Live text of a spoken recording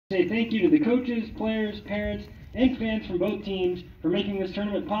Say thank you to the coaches, players, parents, and fans from both teams for making this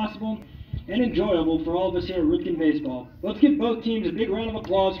tournament possible and enjoyable for all of us here at Ripken Baseball. Let's give both teams a big round of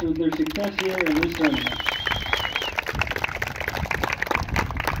applause for their success here in this tournament.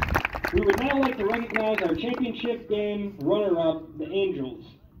 We would now like to recognize our championship game runner-up, the Angels.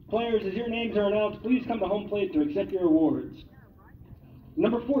 Players, as your names are announced, please come to home plate to accept your awards.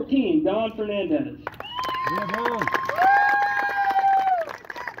 Number 14, Don Fernandez.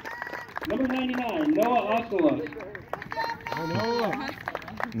 Number 99, Noah Ostelos.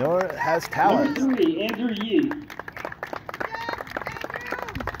 Noah has talent. Number 3, Andrew Yee.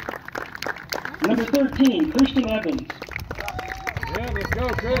 Number 13, Christian Evans. Yeah, let's go,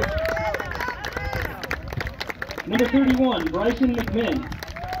 Chris. Number 31, Bryson McMinn.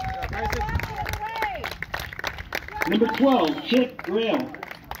 Number 12, Chip Grail.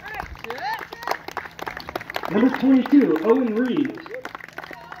 Number 22, Owen Reeves.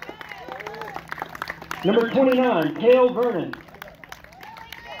 Number 29, Cale Vernon.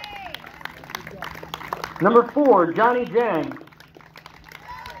 Number 4, Johnny Jang.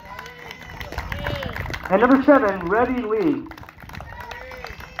 And number 7, Reve Lee.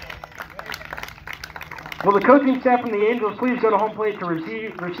 Will the coaching staff from the Angels please go to home plate to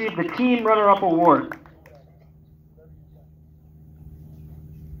receive the team runner-up award?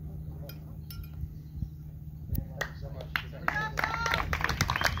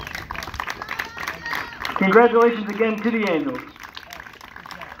 Congratulations again to the Angels.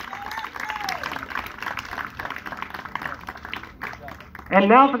 And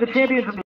now for the champions of the